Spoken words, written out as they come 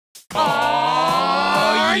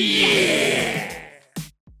Yeah!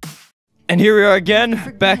 And here we are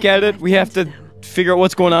again, back at it. We have to figure out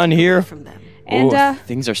what's going on here. And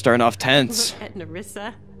things are starting off tense. At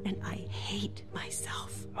Narissa, and I hate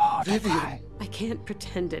myself. Oh, Vivian. I can't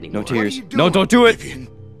pretend anymore. No tears. No, don't do it. Vivian,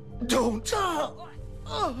 don't.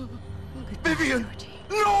 Vivian,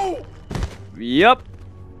 no! Yep.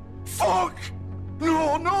 Fuck!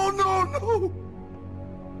 No, no, no, no!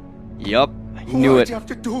 Yep. I knew Why'd it. you have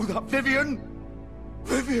to do that, Vivian?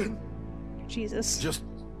 Vivian! Jesus. Just...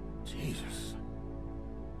 Jesus.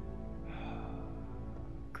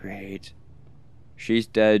 Great. She's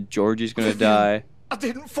dead. Georgie's gonna Vivian, die. I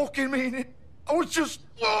didn't fucking mean it. I was just...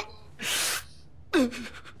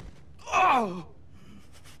 Oh.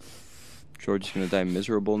 Georgie's gonna die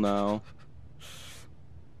miserable now.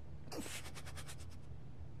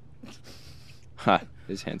 Ha.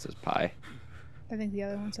 His hand says pie. I think the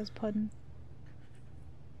other one says pudding.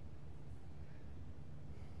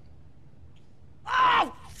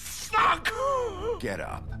 Oh, fuck! Get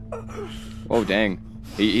up. Oh, dang.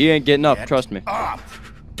 He ain't getting up, trust me. Up!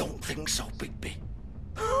 Don't think so, Bigby.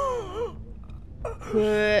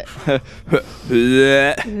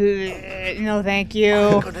 No, thank you.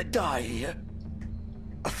 I'm gonna die here.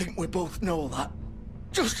 I think we both know that.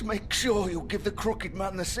 Just make sure you give the crooked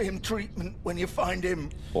man the same treatment when you find him.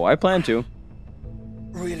 Oh, I plan to.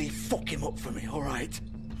 Really fuck him up for me, alright?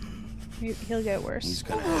 He'll get worse. He's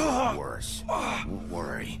gonna have it worse. Don't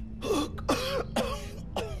worry.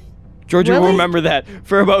 Georgie will Really? remember that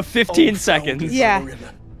for about 15 seconds. Yeah.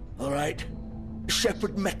 Alright?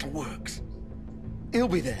 Sheppard Metalworks. He'll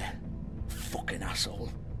be there. Fucking asshole.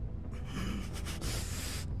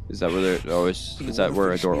 Is that where there always? Is that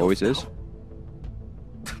where a door always is?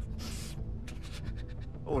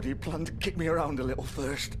 Or do you plan to kick me around a little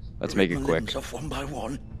first? Let's make it Rip my quick. limbs off one by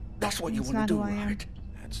one. That's what you That's want to not do, who I am. right?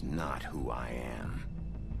 That's not who I am.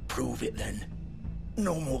 Prove it then.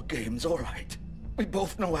 No more games, alright? We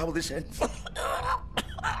both know how this ends.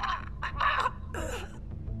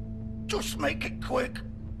 Just make it quick.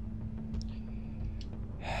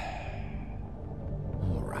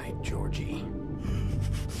 All right, Georgie.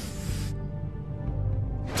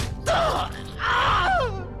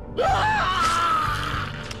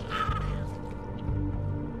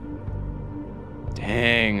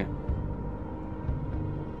 Dang.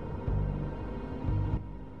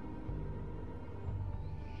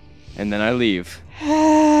 And then I leave.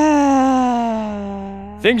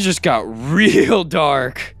 Things just got real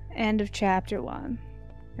dark. End of chapter 1.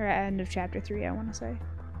 Or end of chapter 3, I want to say.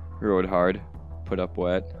 Rode hard, put up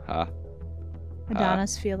wet. Ha.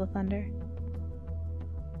 Adonis, feel the thunder.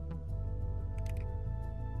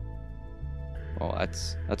 Well,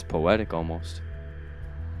 that's poetic almost.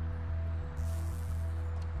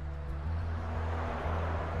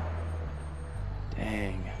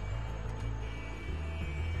 Dang.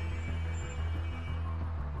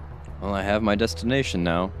 Well, I have my destination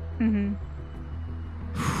now. Mm-hmm.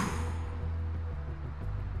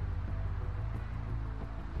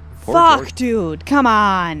 Poor Fuck, George- dude. Come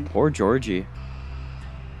on. Poor Georgie.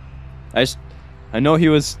 I know he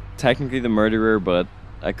was technically the murderer, but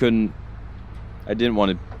I didn't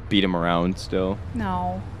want to beat him around still.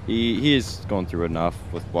 No. He is going through enough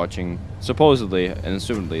with watching, supposedly and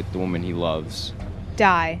assumedly, the woman he loves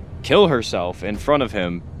Die. kill herself in front of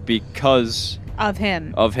him because Of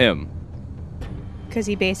him. of him. Because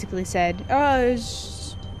he basically said, oh, it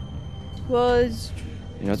was...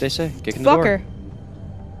 You know what they say? Kick in the Fuck door. her.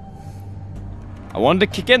 I wanted to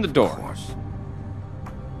kick in the Of door. course.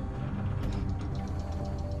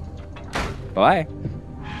 Bye.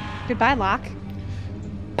 Goodbye, Locke.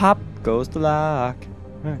 Pop goes the lock.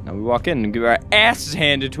 Alright, now we walk in and get our asses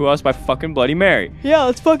handed to us by fucking Bloody Mary. Yeah,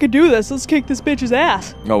 let's fucking do this. Let's kick this bitch's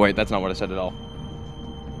ass. Oh wait, that's not what I said at all.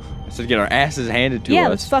 I said get our asses handed to Yeah, us.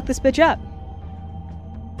 let's fuck this bitch up.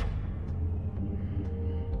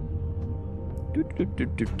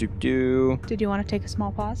 Do. Did you want to take a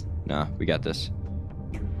small pause Nah, we got this.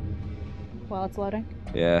 while it's loading?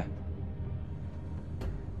 Yeah.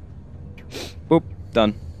 Boop.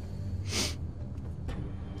 Done.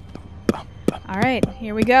 All right,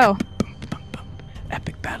 here we go.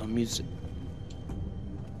 Epic battle music.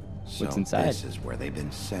 So What's inside? This is where they've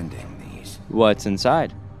been sending these. What's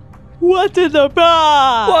inside? What's in the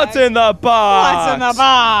box? What's in the box? What's in the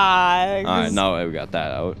box? Alright, now we got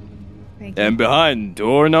that out. Thank you. And behind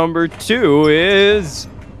door number 2 is...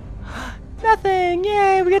 Nothing.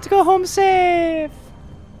 Yay, we get to go home safe.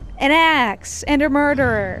 An axe and a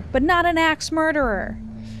murderer, but not an axe murderer.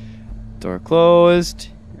 Door closed.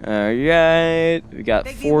 Alright. We got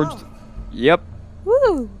Bigby forged... wolf. Yep.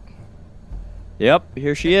 Woo. Yep,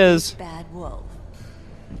 here she is. Bad wolf.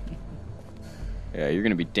 Yeah, you're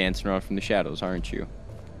gonna be dancing around from the shadows, aren't you?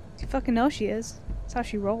 You fucking know she is. That's how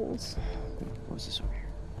she rolls. What was this over here?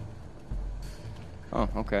 Oh,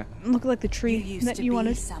 okay. Look like the tree that you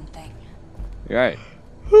wanted. Something. You're right.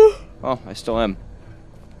 Oh, I still am.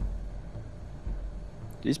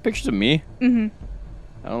 These pictures of me? Mm-hmm.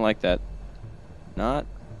 I don't like that. Not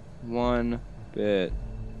one bit.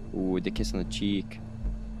 Ooh, the kiss on the cheek.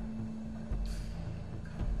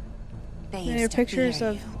 There are pictures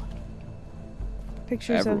of...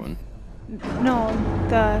 Pictures Everyone. of... No,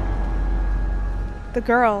 the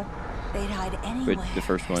girl. They'd hide anywhere. Wait, the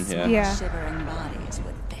first one, yeah. Yeah. Shivering bodies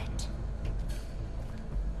would fit.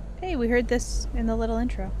 Hey, we heard this in the little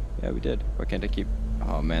intro. Yeah, we did. Why can't I keep...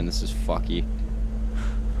 Oh, man, this is fucky.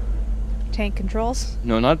 Tank controls.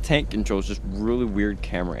 No, not tank controls, just really weird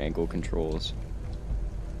camera angle controls.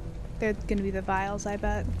 They're gonna be the vials, I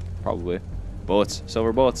bet. Probably. Bullets.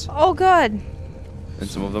 Silver bullets. Oh, good. And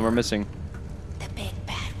some of them are missing. The big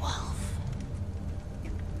bad wolf.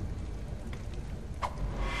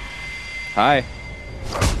 Hi.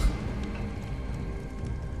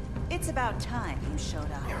 It's about time you showed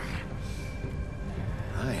up.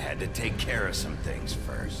 I had to take care of some things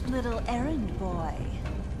first. Little errand boy.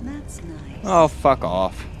 That's nice. Oh, fuck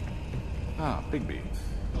off. Ah, Bigby.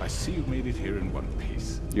 I see you made it here in one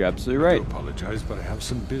piece. You're absolutely I right. do apologize, but I have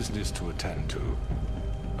some business to attend to.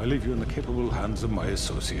 I leave you in the capable hands of my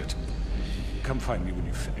associate. Come find me when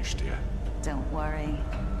you've finished, dear. Don't worry.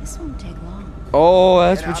 This won't take long. Oh,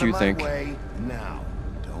 that's Get what out you of my think. way now.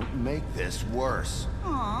 Don't make this worse.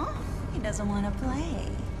 Aw, he doesn't want to play.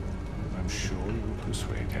 I'm sure you'll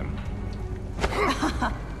persuade him.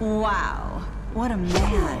 Wow. What a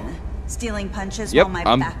man. Stealing punches Yep, while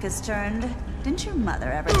my back is turned. Didn't your mother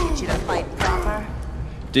ever teach you to fight proper?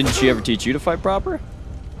 Didn't she ever teach you to fight proper?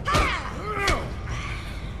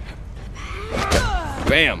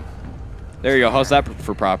 Bam. There you go. How's that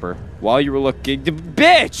for proper? While you were looking...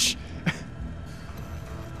 Bitch!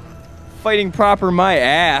 Fighting proper my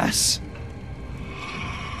ass.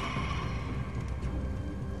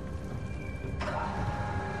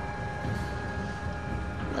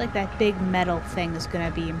 I feel like that big metal thing is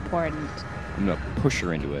gonna be important. I'm gonna push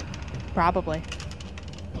her into it. Probably.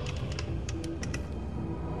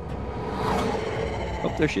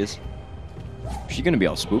 Oh, there she is. She's gonna be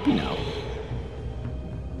all spoopy now.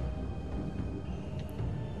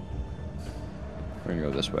 We're gonna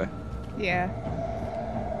go this way. Yeah.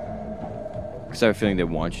 Because I have a feeling they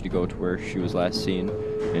want you to go to where she was last seen,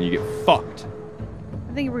 and you get fucked.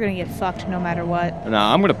 I think we're gonna get fucked no matter what.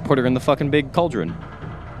 Nah, I'm gonna put her in the fucking big cauldron.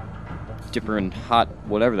 Dip her in hot,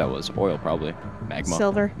 whatever that was. Oil, probably. Magma.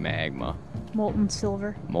 Silver. Magma. Molten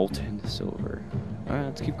silver. Molten silver. Alright,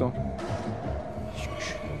 let's keep going.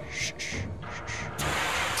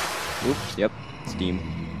 Oops, yep. Steam.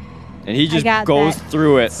 And he just got goes that.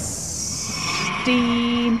 through it.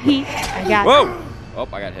 Steam heat. I got Whoa! Oh,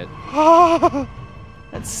 I got hit.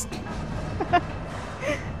 That's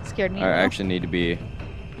scared me. I a little. actually need to be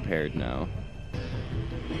prepared now.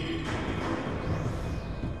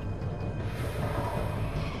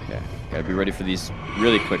 Okay, gotta be ready for these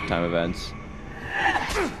really quick time events.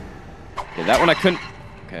 Okay, that one I couldn't.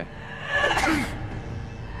 Okay.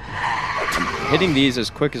 I'm hitting these as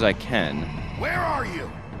quick as I can. Where are you?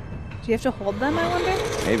 Do you have to hold them, I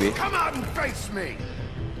wonder? Maybe. Come out and face me!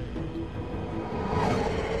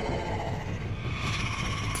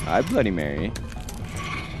 Hi, Bloody Mary.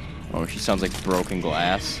 Oh, she sounds like broken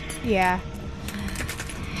glass. Yeah.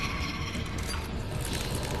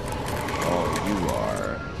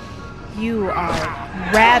 Oh, You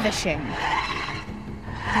are ravishing.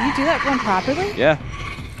 Can you do that one properly? yeah.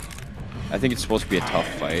 I think it's supposed to be a tough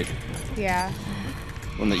fight. Yeah.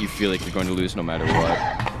 One that you feel like you're going to lose no matter what.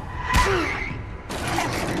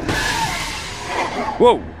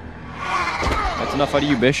 Whoa! That's enough out of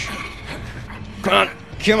you, bish. Come on,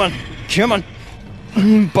 come on, come on.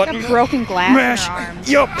 Button Got broken glass mash. in her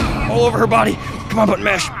arms. Yup, all over her body. Come on, button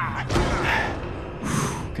mash.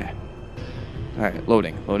 Okay. All right,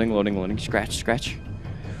 loading, loading, loading, loading. Scratch, scratch.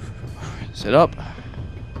 Sit up.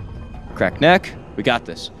 Crack neck. We got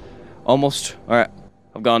this. Almost. All right.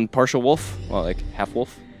 I've gone partial wolf. Well, like half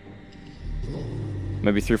wolf.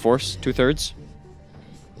 Maybe 3/4, 2/3.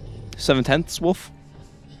 7/10 wolf.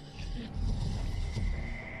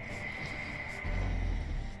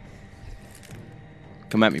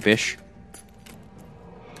 Come at me, bish.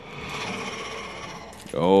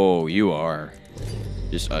 Oh, you are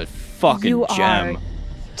just a fucking You gem. are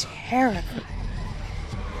terrifying.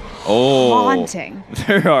 Oh, Haunting.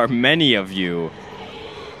 there are many of you.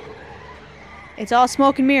 It's all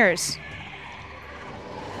smoke and mirrors.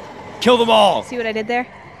 Kill them all. See what I did there?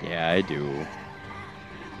 Yeah, I do.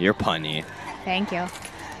 You're punny. Thank you.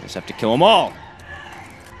 Just have to kill them all.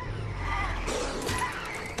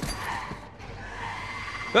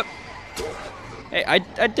 Hup. Hey, I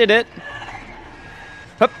did it.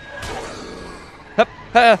 Hup. Hup.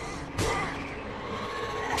 Ha.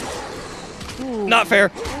 Ooh. Not fair.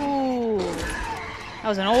 Ooh. That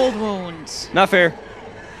was an old wound. Not fair.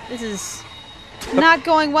 This is not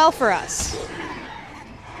going well for us.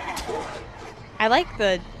 I like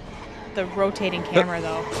the rotating camera,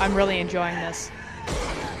 though. I'm really enjoying this.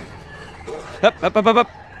 Hup, hup, hup, hup,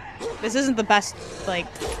 hup. This isn't the best, like,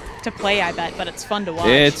 to play, I bet, but it's fun to watch.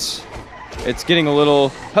 It's getting a little...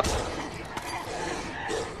 Hup.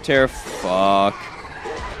 Fuck.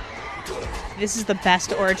 This is the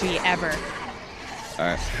best orgy ever.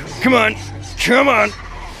 Alright. Come on. Come on.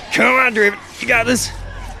 Come on, David. You got this.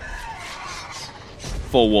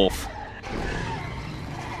 Full wolf.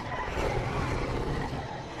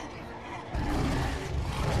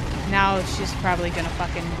 Now she's probably gonna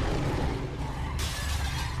fucking...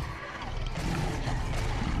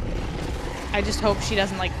 I just hope she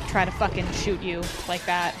doesn't, like, try to fucking shoot you like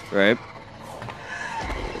that. Right.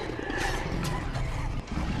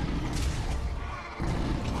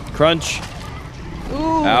 Crunch.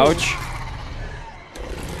 Ooh. Ouch.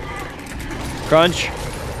 Crunch.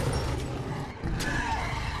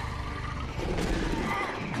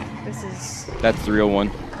 This is... That's 301.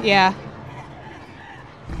 Yeah.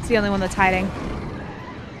 It's the only one that's hiding.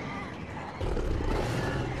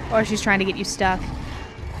 Or she's trying to get you stuck.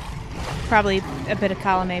 Probably a bit of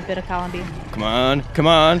column A, bit of column B. Come on. Come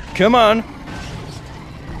on. Come on.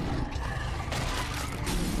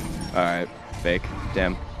 Alright. Fake.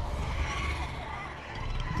 Damn.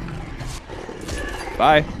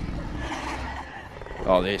 Bye.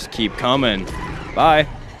 Oh, they just keep coming. Bye.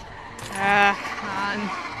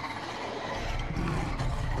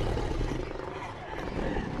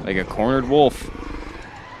 Like a cornered wolf.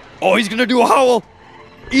 Oh, he's gonna do a howl.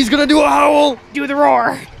 He's gonna do a howl. Do the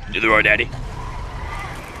roar. Do the roar, Daddy.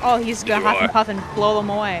 Oh, he's gonna huff and puff and blow them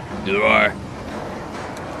away. Do the roar.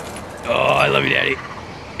 Oh, I love you, Daddy.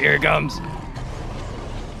 Here it comes.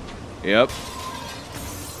 Yep.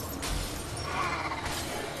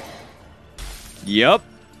 Yep.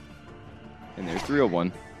 And there's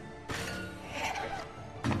 301.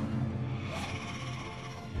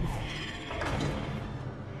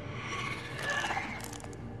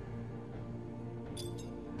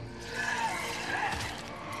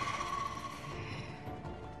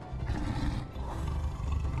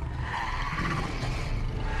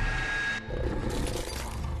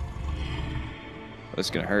 That's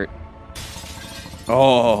gonna hurt.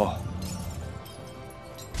 Oh.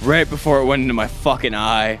 Right before it went into my fucking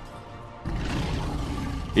eye.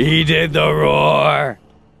 He did the roar.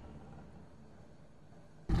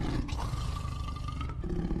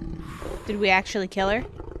 Did we actually kill her?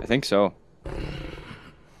 I think so. But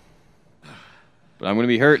I'm gonna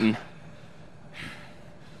be hurting.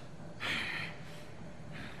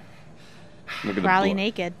 Look at Probably the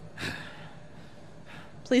naked.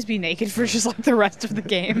 Please be naked for just like the rest of the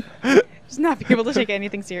game. Just not be able to take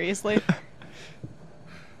anything seriously.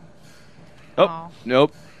 Oh, Aw.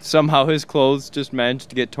 nope. Somehow his clothes just managed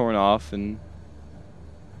to get torn off, and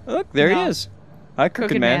look, there he No. is. Hi,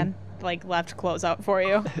 Crooked Man. Like left clothes out for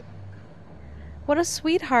you. What a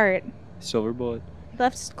sweetheart. Silver bullet.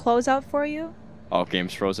 Left clothes out for you? All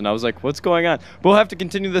game's frozen. I was like, what's going on? But we'll have to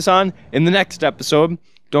continue this on in the next episode.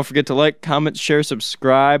 Don't forget to like, comment, share,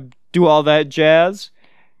 subscribe, do all that jazz.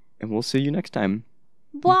 And we'll see you next time.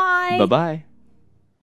 Bye. Bye-bye.